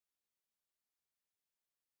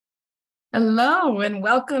Hello, and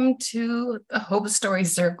welcome to the Hope Story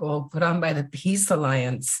Circle put on by the Peace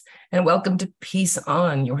Alliance. And welcome to Peace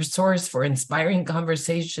On, your source for inspiring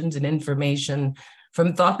conversations and information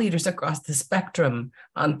from thought leaders across the spectrum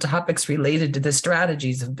on topics related to the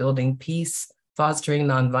strategies of building peace, fostering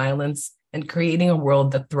nonviolence, and creating a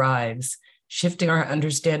world that thrives, shifting our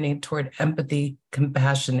understanding toward empathy,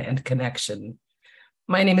 compassion, and connection.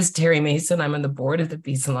 My name is Terry Mason. I'm on the board of the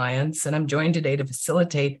Peace Alliance, and I'm joined today to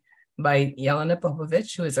facilitate by Jelena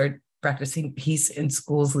Popovich, who is our Practicing Peace in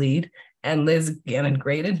Schools lead, and Liz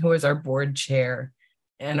Gannon-Graydon, who is our board chair.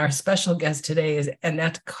 And our special guest today is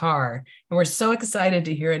Annette Karr. And we're so excited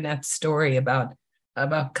to hear Annette's story about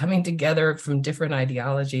coming together from different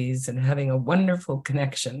ideologies and having a wonderful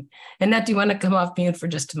connection. Annette, do you want to come off mute for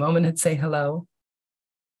just a moment and say hello?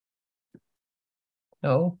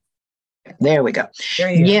 No? There we go.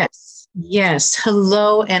 There you go. Yes.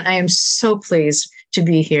 Hello, and I am so pleased to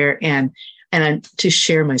be here and to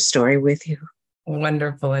share my story with you.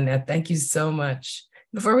 Wonderful, Annette. Thank you so much.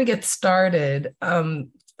 Before we get started,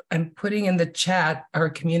 I'm putting in the chat our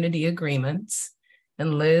community agreements.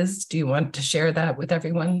 And Liz, do you want to share that with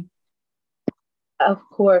everyone? Of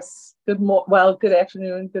course. Good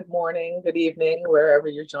afternoon, good morning, good evening, wherever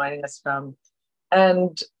you're joining us from.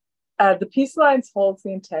 And the Peace Alliance holds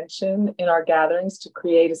the intention in our gatherings to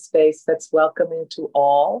create a space that's welcoming to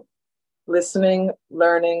all, listening,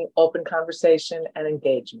 learning, open conversation, and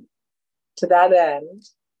engagement. To that end,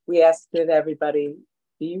 we ask that everybody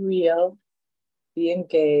be real, be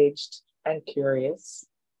engaged, and curious.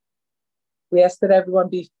 We ask that everyone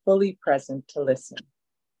be fully present to listen.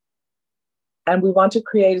 And we want to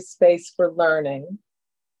create a space for learning,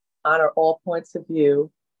 honor all points of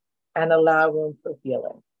view, and allow room for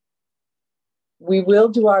healing. We will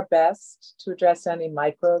do our best to address any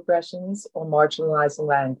microaggressions or marginalizing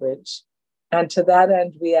language. And to that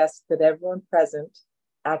end, we ask that everyone present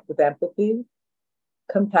act with empathy,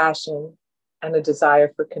 compassion, and a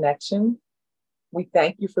desire for connection. We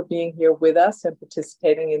thank you for being here with us and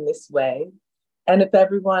participating in this way. And if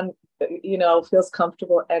everyone, feels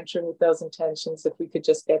comfortable entering with those intentions, if we could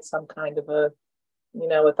just get some kind of a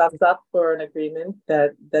thumbs up or an agreement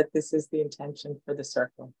that this is the intention for the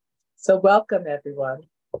circle. So welcome, everyone.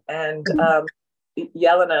 And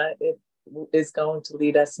Jelena is going to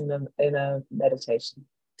lead us in a meditation.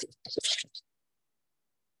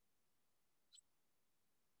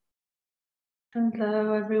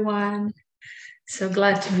 Hello, everyone. So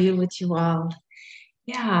glad to be with you all.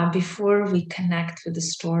 Yeah, before we connect with the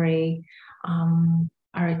story,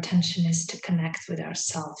 our intention is to connect with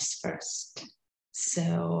ourselves first.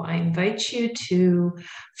 So I invite you to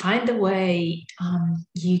find a way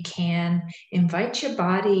you can invite your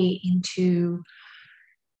body into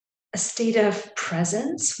a state of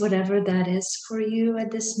presence, whatever that is for you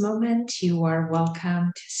at this moment. You are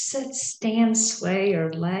welcome to sit, stand, sway,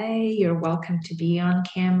 or lay. You're welcome to be on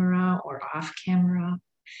camera or off camera.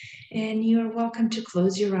 And you're welcome to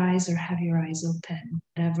close your eyes or have your eyes open,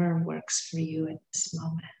 whatever works for you at this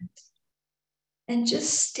moment. And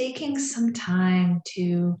just taking some time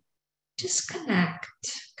to just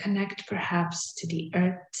connect perhaps to the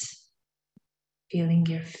earth, feeling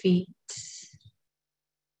your feet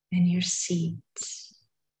and your seat.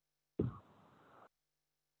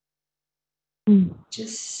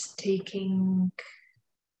 Just taking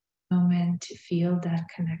a moment to feel that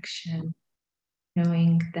connection,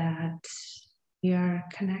 knowing that we are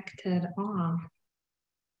connected all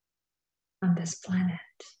on this planet,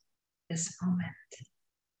 this moment.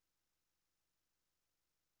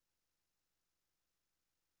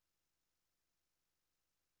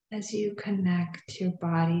 As you connect your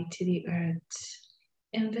body to the earth,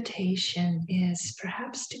 invitation is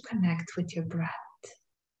perhaps to connect with your breath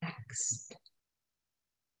next.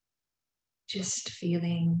 Just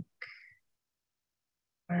feeling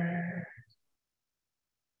our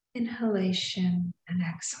inhalation and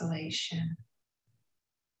exhalation.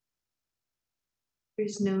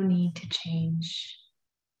 There's no need to change.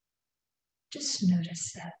 Just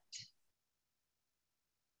notice it.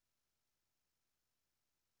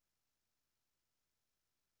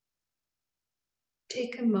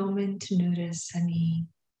 Take a moment to notice any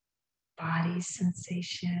body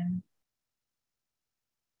sensation.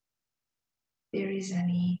 If there is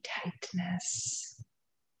any tightness,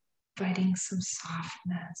 inviting some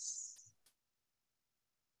softness.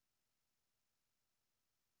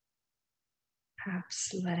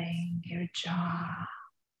 Perhaps letting your jaw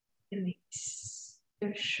release,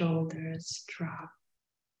 your shoulders drop.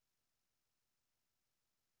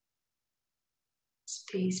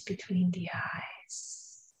 Space between the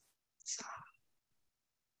eyes. Soft.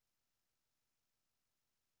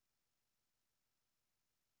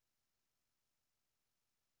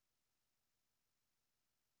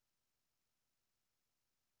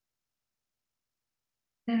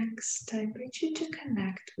 Next, I invite you to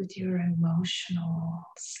connect with your emotional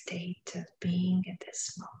state of being at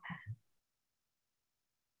this moment.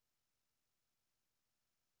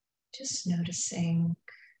 Just noticing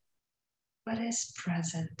what is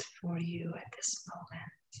present for you at this moment.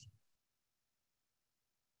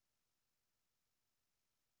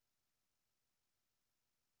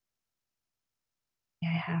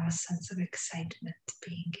 I have a sense of excitement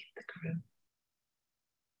being in the group.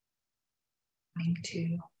 Wanting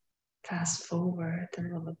to fast forward a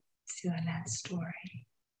little to Annette's story.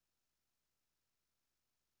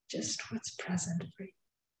 Just what's present for you.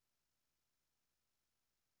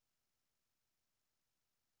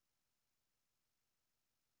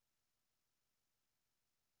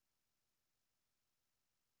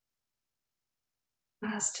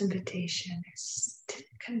 Last invitation is to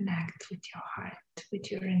connect with your heart, with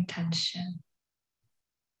your intention.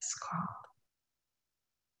 It's called.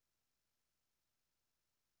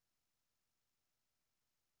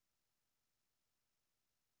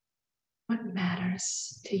 What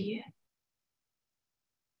matters to you?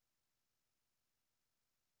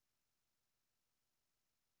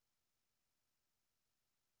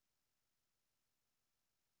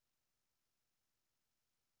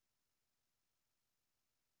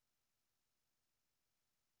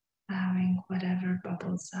 Allowing whatever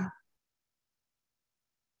bubbles up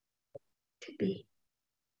to be.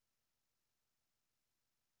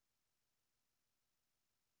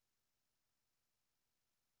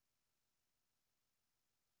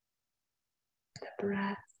 The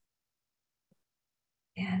breath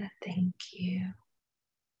and a thank you.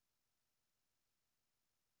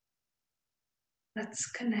 Let's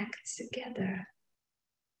connect together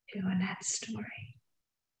to Annette's story.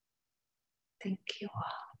 Thank you all.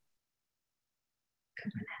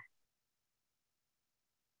 Come on.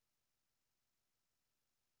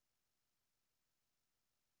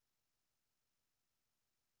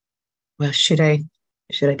 Well, should I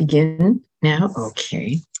begin now?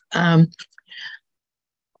 Okay.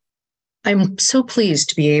 I'm so pleased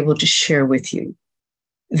to be able to share with you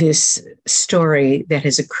this story that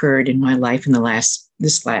has occurred in my life in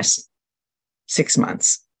this last 6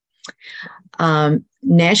 months.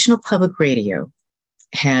 National Public Radio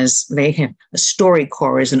they have a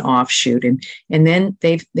StoryCorps as an offshoot, and then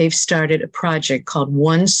they've started a project called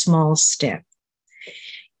One Small Step,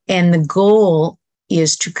 and the goal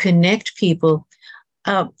is to connect people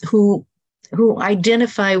who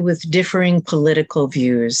identify with differing political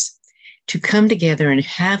views to come together and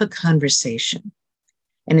have a conversation.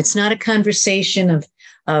 And it's not a conversation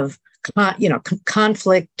of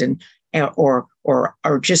conflict or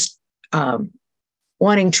just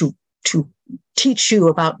wanting to teach you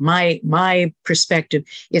about my perspective.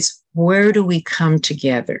 It's where do we come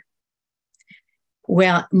together?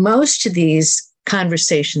 Well, most of these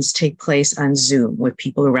conversations take place on Zoom with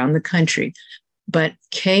people around the country, but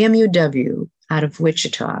KMUW out of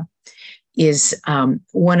Wichita is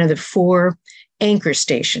one of the 4 anchor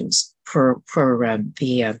stations for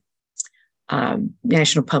the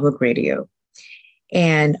National Public Radio.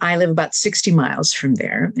 And I live about 60 miles from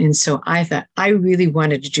there. And so I thought I really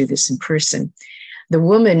wanted to do this in person. The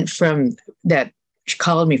woman she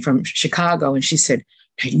called me from Chicago, and she said,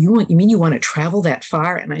 you mean you want to travel that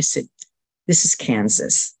far? And I said, this is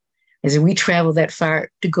Kansas. I said, we travel that far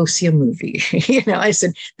to go see a movie. I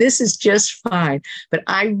said, this is just fine. But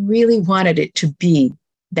I really wanted it to be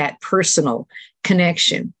that personal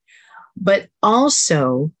connection. But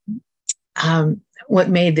also, what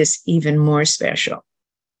made this even more special,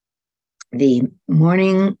 the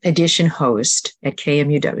morning edition host at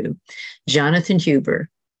KMUW, Jonathan Huber,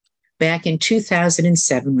 back in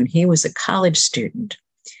 2007, when he was a college student,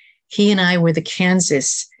 he and I were the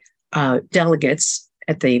Kansas delegates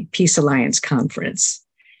at the Peace Alliance conference.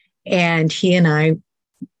 And he and I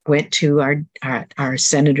went to our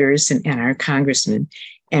senators and our congressmen,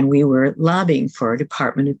 and we were lobbying for a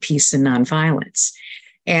Department of Peace and Nonviolence.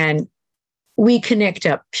 And we connect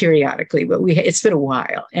up periodically, but it's been a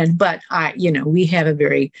while. But we have a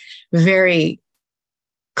very, very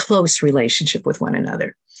close relationship with one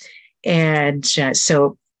another. And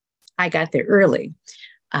so I got there early,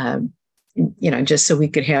 just so we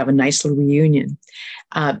could have a nice little reunion.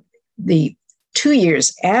 The 2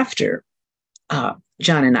 years after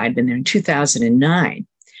John and I had been there in 2009,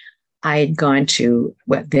 I had gone to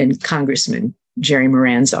then Congressman Jerry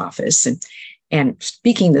Moran's office and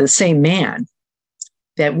speaking to the same man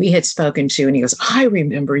that we had spoken to. And he goes, I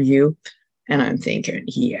remember you. And I'm thinking,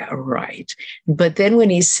 yeah, right. But then when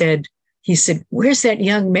he said, where's that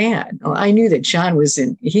young man? Well, I knew that John was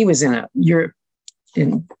in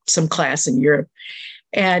some class in Europe.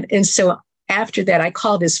 And so after that, I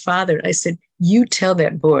called his father. I said, you tell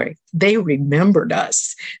that boy, they remembered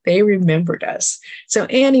us. They remembered us. So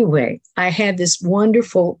anyway, I had this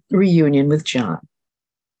wonderful reunion with John.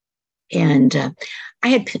 And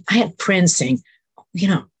I had friends saying,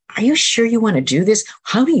 are you sure you want to do this?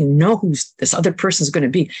 How do you know who this other person's going to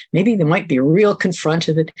be? Maybe they might be real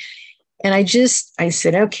confrontive. And I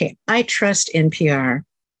said, okay, I trust NPR.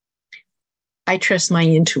 I trust my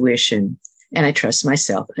intuition, and I trust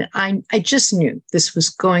myself. And I just knew this was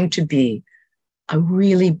going to be a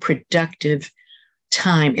really productive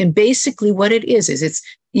time. And basically what it is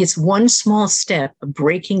it's one small step of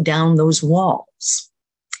breaking down those walls.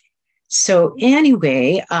 So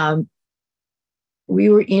anyway, we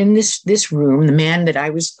were in this room. The man that I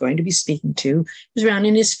was going to be speaking to was around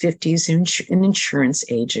in his 50s, an insurance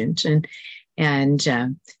agent. And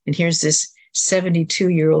here's this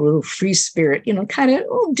 72-year-old little free spirit, kind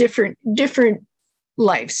of different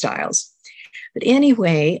lifestyles. But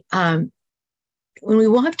anyway, when we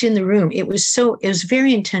walked in the room, it was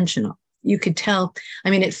very intentional. You could tell,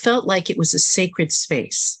 it felt like it was a sacred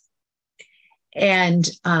space. And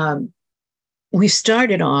we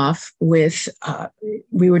started off with,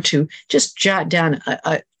 we were to just jot down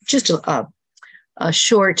a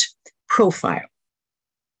short profile.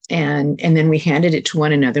 And then we handed it to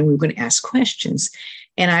one another, and we were going to ask questions.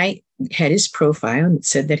 And I had his profile, and it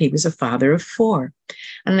said that he was a father of 4.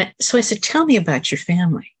 And so I said, tell me about your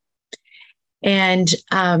family. And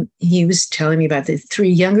he was telling me about the 3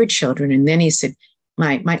 younger children. And then he said,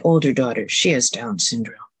 my older daughter, she has Down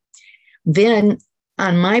syndrome. Then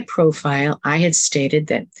on my profile, I had stated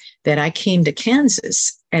that I came to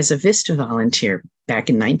Kansas as a Vista volunteer back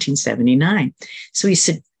in 1979. So he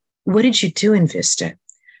said, what did you do in Vista? I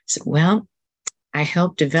said, well, I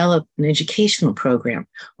helped develop an educational program.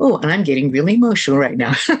 Oh, and I'm getting really emotional right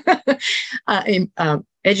now.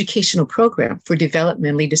 Educational program for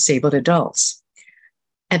developmentally disabled adults.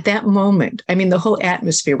 At that moment, the whole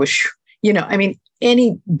atmosphere was,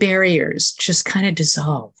 any barriers just kind of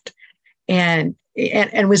dissolved. And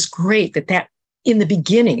it was great that in the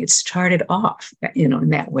beginning, it started off, in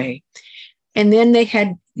that way. And then they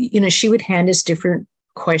had, she would hand us different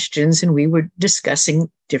questions, and we were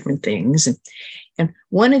discussing different things. And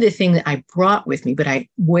one of the things that I brought with me, but I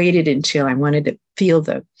waited until I wanted to feel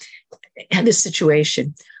the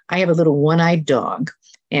situation. I have a little one-eyed dog,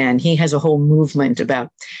 and he has a whole movement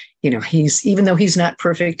about, even though he's not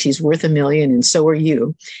perfect, he's worth $1 million, and so are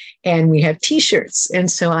you. And we have T-shirts.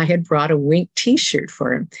 And so I had brought a Wink T-shirt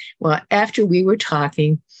for him. Well, after we were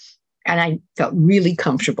talking, and I felt really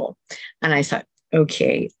comfortable, and I thought,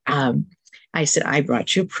 okay, I said, I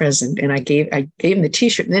brought you a present, and I gave him the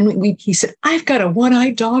T-shirt. And then he said, I've got a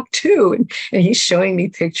one-eyed dog too. And he's showing me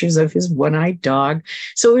pictures of his one-eyed dog.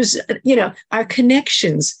 So it was, our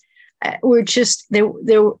connections were just, there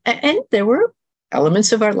were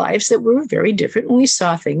elements of our lives that were very different, and we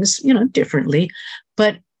saw things, differently,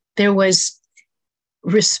 but there was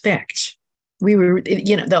respect. We were,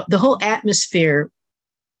 the whole atmosphere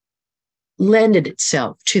lended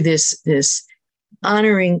itself to this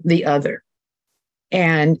honoring the other.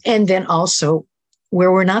 And then also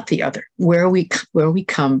where we're not the other, where we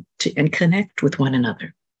come to and connect with one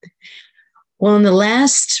another. Well, and the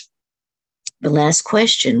last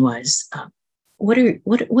question was, what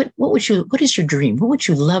is your dream? What would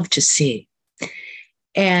you love to see?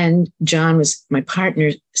 And John, my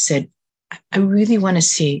partner, said, I really want to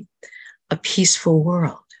see a peaceful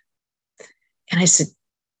world. And I said,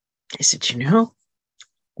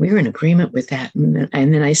 we were in agreement with that. And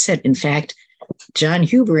then I said, in fact, John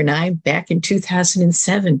Huber and I, back in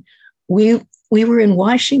 2007, we were in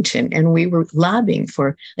Washington, and we were lobbying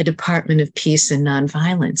for a Department of Peace and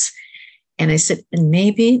Nonviolence. And I said, and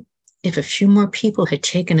maybe if a few more people had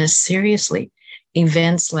taken us seriously,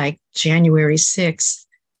 events like January 6th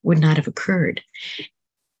would not have occurred.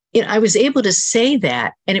 I was able to say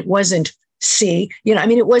that, and it wasn't,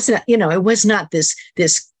 it wasn't, it was not this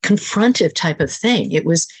confrontive type of thing. It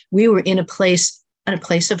was, we were in a place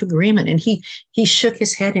of agreement, and he shook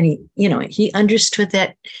his head, and he understood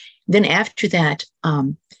that. Then after that,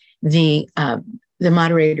 the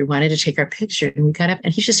moderator wanted to take our picture, and we got up,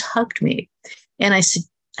 and he just hugged me. And I said,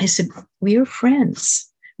 we are friends.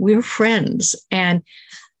 We're friends. And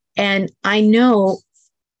I know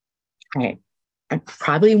I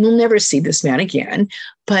probably will never see this man again.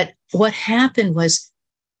 But what happened was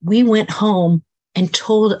we went home and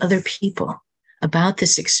told other people about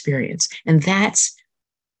this experience. And that's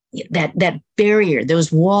that barrier,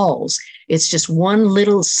 those walls. It's just one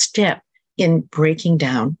little step in breaking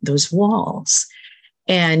down those walls.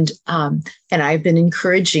 And I've been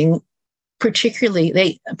encouraging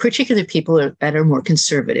particularly people that are more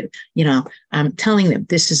conservative, I'm telling them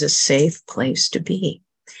this is a safe place to be.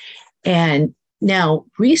 And now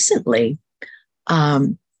recently,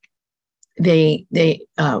 One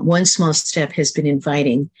Small Step has been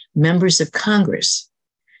inviting members of Congress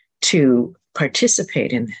to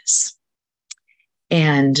participate in this.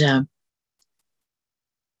 And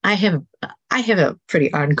I have a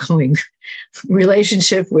pretty ongoing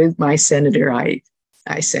relationship with my senator.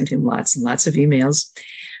 I sent him lots and lots of emails,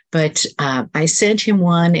 but I sent him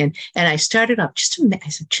one, and I started off I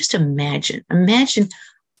said, just imagine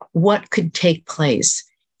what could take place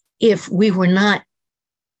if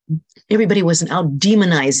everybody wasn't out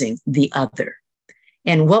demonizing the other,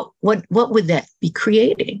 and what would that be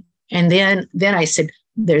creating? And then I said,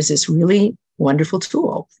 there's this really wonderful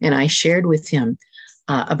tool, and I shared with him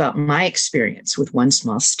about my experience with One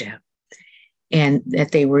Small Step, and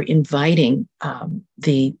that they were inviting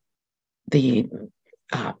the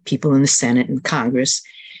people in the Senate and Congress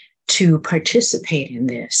to participate in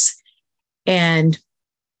this. And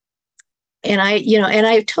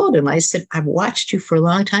I told him, I said, I've watched you for a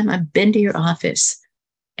long time. I've been to your office,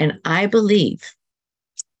 and I believe,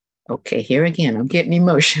 okay, here again, I'm getting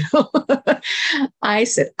emotional. I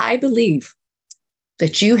said, I believe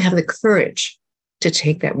that you have the courage to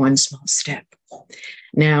take that one small step.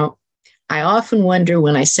 Now, I often wonder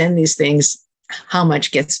when I send these things, how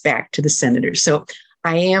much gets back to the senators. So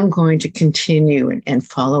I am going to continue and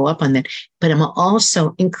follow up on that, but I'm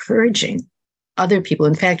also encouraging other people.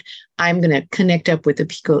 In fact, I'm going to connect up with the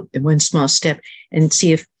people in One Small Step and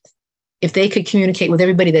see if they could communicate with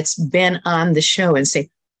everybody that's been on the show and say,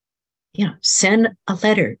 send a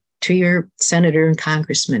letter to your senator and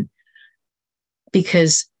congressman.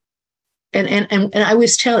 Because, and I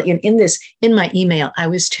was telling in my email, I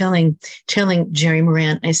was telling Jerry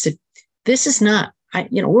Moran, I said, this is not,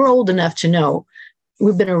 we're old enough to know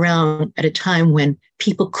we've been around at a time when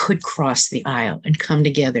people could cross the aisle and come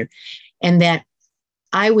together. And that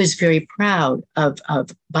I was very proud of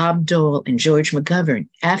Bob Dole and George McGovern.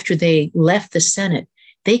 After they left the Senate,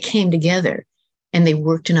 they came together and they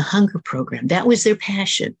worked in a hunger program. That was their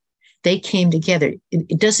passion. They came together.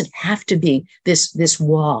 It doesn't have to be this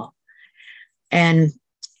wall. And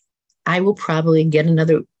I will probably get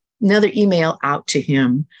another email out to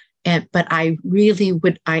him. But I really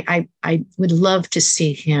would, I would love to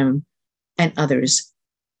see him and others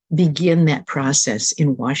begin that process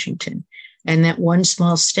in Washington. And that one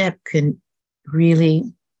small step can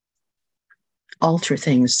really alter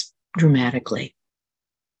things dramatically.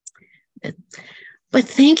 But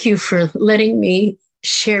thank you for letting me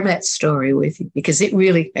share that story with you, because it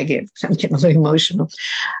really, again, I'm getting a little emotional.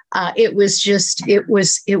 It was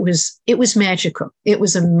magical. It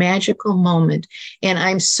was a magical moment. And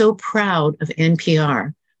I'm so proud of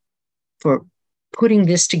NPR for putting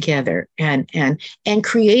this together and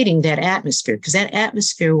creating that atmosphere, because that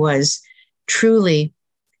atmosphere was truly,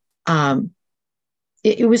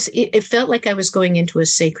 it felt like I was going into a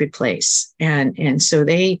sacred place. And so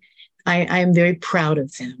I am very proud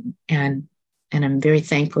of them. And I'm very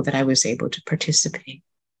thankful that I was able to participate.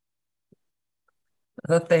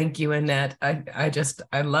 Well, thank you, Annette.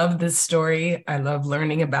 I love this story. I love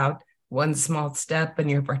learning about One Small Step and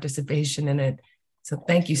your participation in it. So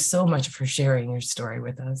thank you so much for sharing your story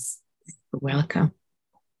with us. You're welcome.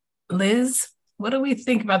 Liz, what do we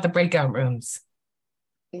think about the breakout rooms?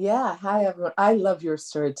 Yeah, hi everyone. I love your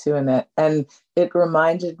story too, Annette. And it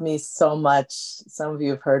reminded me so much. Some of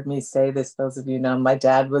you have heard me say this, those of you know, my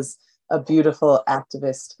dad was a beautiful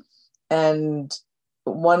activist. And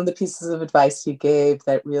one of the pieces of advice he gave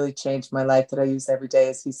that really changed my life that I use every day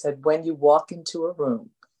is he said, when you walk into a room,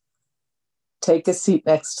 take a seat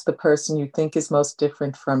next to the person you think is most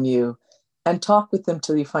different from you and talk with them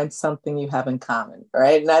till you find something you have in common,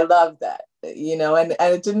 right? And I love that, and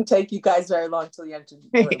it didn't take you guys very long till you entered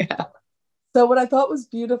the room. Yeah. So what I thought was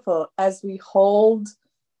beautiful, as we hold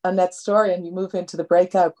Annette's story and you move into the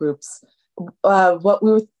breakout groups, what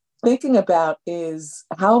we were thinking about is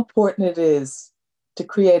how important it is to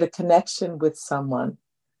create a connection with someone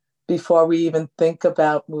before we even think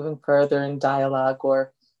about moving further in dialogue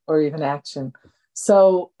or even action.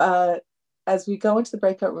 So as we go into the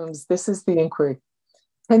breakout rooms, this is the inquiry.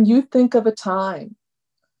 Can you think of a time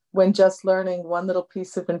when just learning one little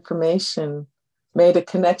piece of information made a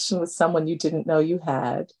connection with someone you didn't know you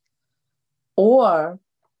had? Or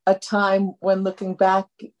a time when looking back,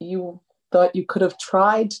 you thought you could have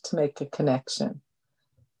tried to make a connection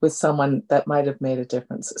with someone that might have made a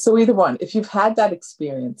difference? So either one. If you've had that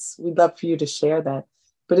experience, we'd love for you to share that.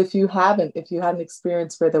 But if you haven't, if you had an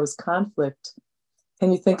experience where there was conflict,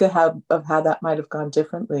 can you think of how that might have gone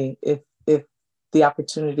differently if the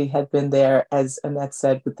opportunity had been there, as Annette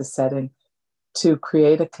said, with the setting, to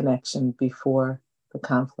create a connection before the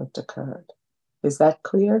conflict occurred. Is that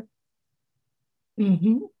clear?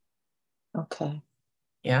 Mm-hmm. Okay.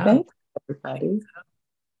 Yeah. Thanks, everybody.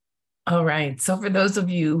 All right. So for those of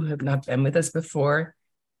you who have not been with us before,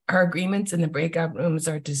 our agreements in the breakout rooms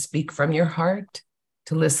are to speak from your heart,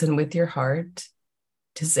 to listen with your heart,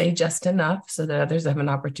 to say just enough so that others have an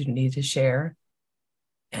opportunity to share,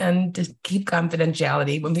 and to keep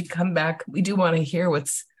confidentiality. When we come back, we do want to hear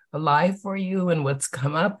what's alive for you and what's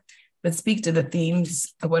come up, but speak to the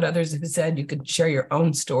themes of what others have said. You could share your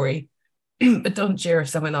own story, but don't share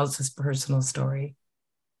someone else's personal story,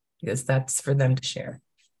 because that's for them to share.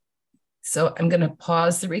 So I'm going to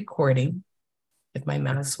pause the recording if my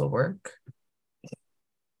mouse will work.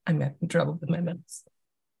 I'm having trouble with my mouse.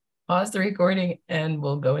 Pause the recording and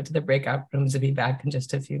we'll go into the breakout rooms and be back in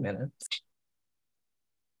just a few minutes.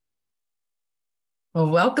 Well,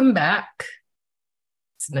 welcome back.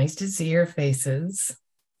 It's nice to see your faces.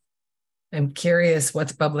 I'm curious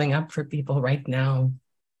what's bubbling up for people right now.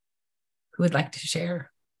 Who would like to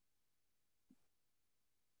share?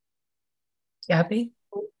 Gabby?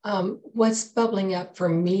 What's bubbling up for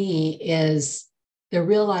me is the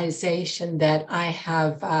realization that I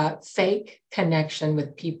have a fake connection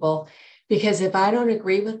with people, because if I don't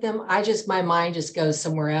agree with them, my mind just goes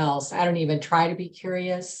somewhere else. I don't even try to be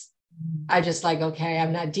curious. I just like, okay,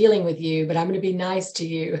 I'm not dealing with you, but I'm going to be nice to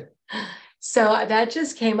you. So that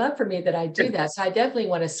just came up for me that I do that. So I definitely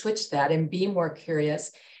want to switch that and be more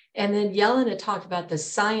curious. And then Yelena talked about the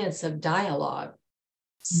science of dialogue.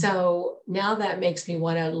 So now that makes me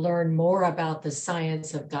want to learn more about the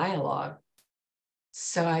science of dialogue.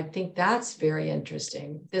 So I think that's very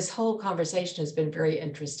interesting. This whole conversation has been very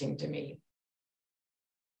interesting to me.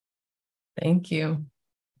 Thank you.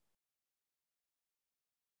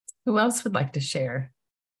 Who else would like to share?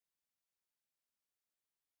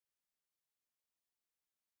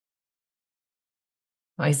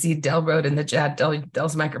 I see Dell wrote in the chat,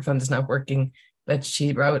 Dell's microphone is not working, but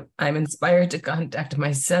she wrote, I'm inspired to contact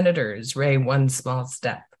my senators, Ray, one small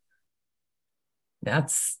step.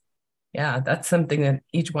 That's something that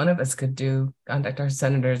each one of us could do, contact our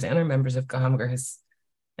senators and our members of Congress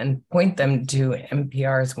and point them to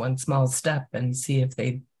NPR's One Small Step and see if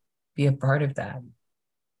they'd be a part of that.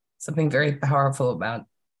 Something very powerful about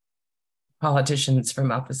politicians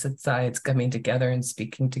from opposite sides coming together and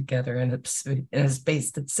speaking together in a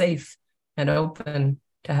space that's safe and open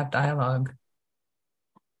to have dialogue.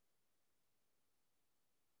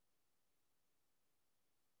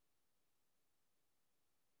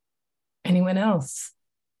 Anyone else?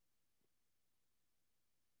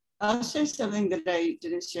 I'll share something that I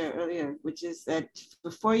didn't share earlier, which is that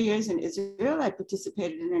for 4 years in Israel, I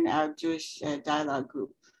participated in an Arab-Jewish dialogue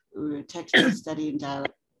group. We were textual study and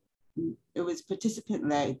dialogue. It was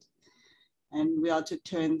participant-led, and we all took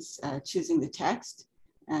turns choosing the text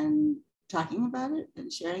and talking about it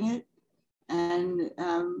and sharing it. And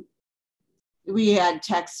we had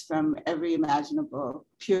texts from every imaginable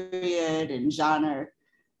period and genre,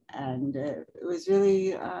 and it was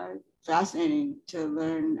really fascinating to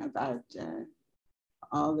learn about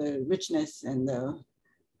all the richness and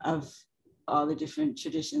of all the different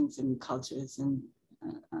traditions and cultures. And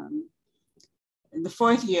in the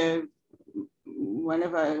fourth year, one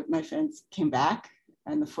of my friends came back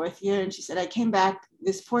in the fourth year, and she said, I came back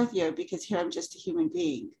this fourth year because here I'm just a human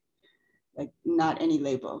being, like not any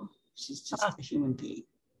label. She's just a human being.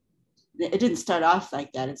 It didn't start off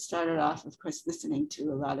like that. It started off, of course, listening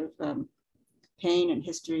to a lot of pain and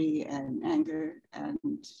history and anger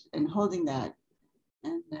and holding that.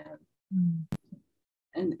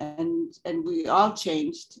 And we all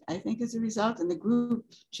changed, I think, as a result, and the group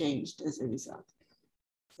changed as a result.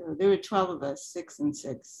 So there were 12 of us, 6 and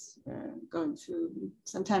 6, going through.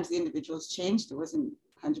 Sometimes the individuals changed. It wasn't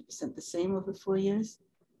 100% the same over 4 years,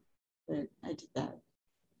 but I did that.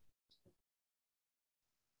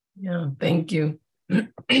 Yeah, thank you.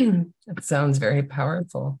 That sounds very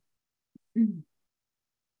powerful.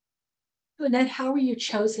 Annette, how were you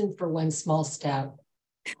chosen for One Small Step?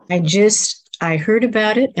 I heard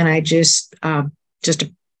about it, and I just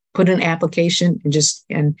put an application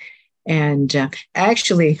and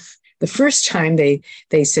actually the first time they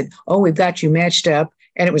said, oh, we've got you matched up,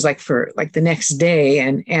 and it was like for like the next day,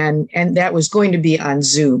 and that was going to be on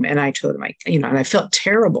Zoom, and I told them, and I felt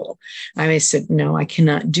terrible. I said, no, I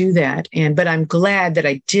cannot do that, but I'm glad that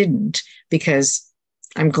I didn't, because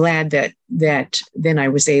I'm glad that then I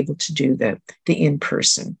was able to do the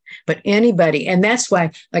in-person. But anybody, and that's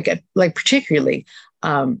why, like particularly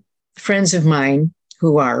friends of mine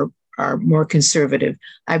who are are more conservative.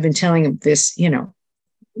 I've been telling them this,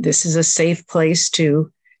 this is a safe place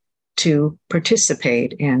to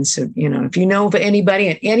participate. And so, if you know of anybody,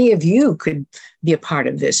 and any of you could be a part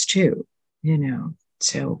of this too,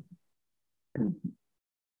 so.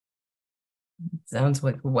 Sounds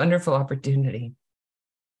like a wonderful opportunity.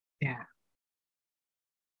 Yeah.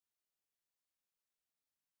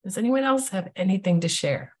 Does anyone else have anything to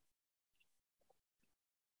share?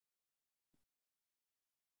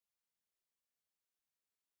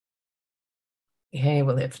 Okay,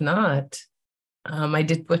 well, if not, I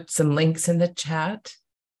did put some links in the chat.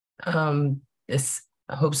 This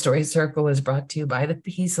Hope Story Circle is brought to you by the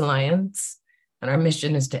Peace Alliance, and our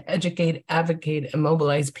mission is to educate, advocate, and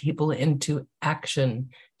mobilize people into action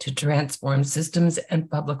to transform systems and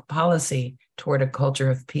public policy toward a culture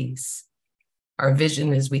of peace. Our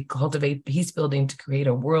vision is we cultivate peace building to create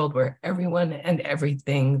a world where everyone and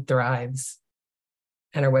everything thrives.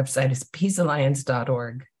 And our website is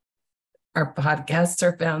peacealliance.org. Our podcasts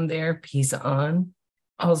are found there, Peace On.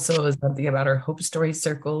 Also, is something about our Hope Story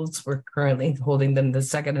Circles. We're currently holding them the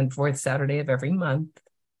second and fourth Saturday of every month.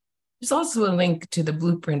 There's also a link to the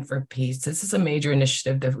Blueprint for Peace. This is a major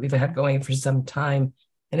initiative that we've had going for some time.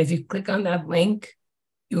 And if you click on that link,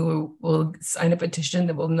 you will sign a petition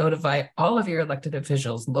that will notify all of your elected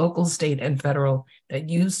officials, local, state, and federal, that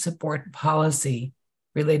you support policy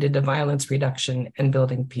related to violence reduction and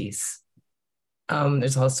building peace.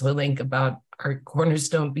 There's also a link about our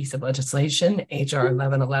cornerstone piece of legislation, HR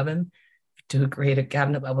 1111, to create a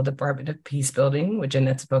cabinet-level Department of Peace Building, which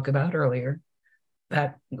Annette spoke about earlier.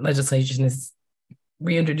 That legislation is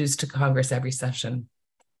reintroduced to Congress every session.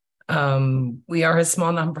 We are a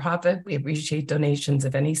small nonprofit. We appreciate donations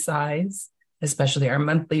of any size, especially our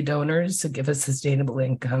monthly donors who give us sustainable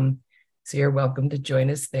income. So you're welcome to join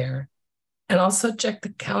us there. And also check the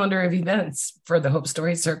calendar of events for the Hope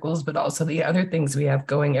Story Circles, but also the other things we have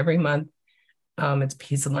going every month. It's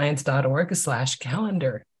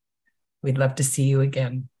peacealliance.org/calendar. We'd love to see you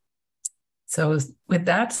again. So with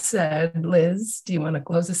that said, Liz, do you want to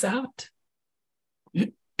close us out?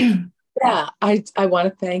 Yeah, I want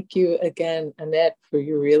to thank you again, Annette, for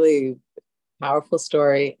your really powerful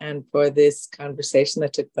story and for this conversation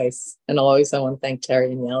that took place. And always I want to thank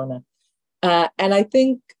Terry and Yelena. And I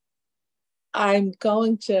think I'm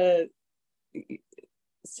going to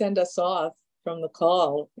send us off from the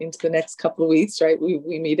call into the next couple of weeks, right?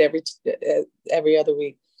 We meet every other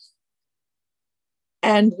week.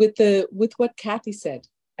 And with what Kathy said,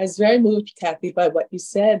 I was very moved, Kathy, by what you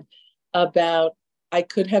said about, I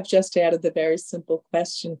could have just added the very simple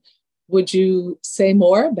question, would you say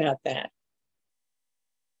more about that?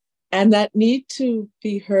 And that need to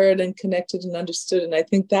be heard and connected and understood. And I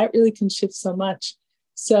think that really can shift so much.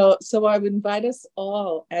 So I would invite us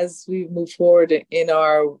all as we move forward in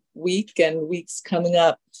our week and weeks coming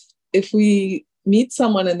up, if we meet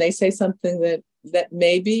someone and they say something that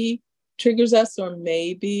maybe triggers us or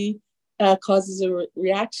maybe causes a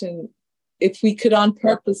reaction, if we could on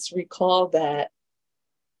purpose recall that,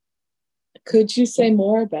 could you say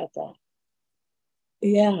more about that?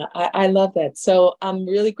 Yeah, I love that. So I'm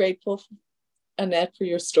really grateful, Annette, for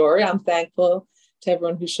your story. I'm thankful to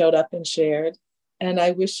everyone who showed up and shared. And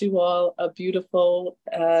I wish you all a beautiful,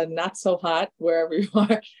 not so hot, wherever you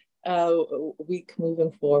are, week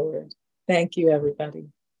moving forward. Thank you, everybody.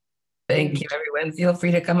 Thank you, everyone. Feel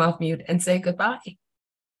free to come off mute and say goodbye.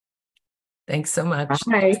 Thanks so much. Bye.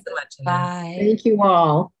 Thanks so much, Bye. Thank you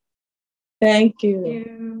all. Thank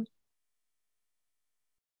you.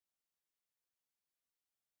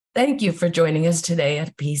 Thank you for joining us today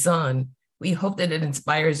at Peace On. We hope that it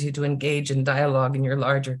inspires you to engage in dialogue in your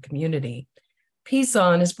larger community. Peace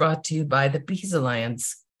On is brought to you by the Peace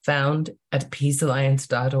Alliance, found at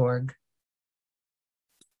peacealliance.org.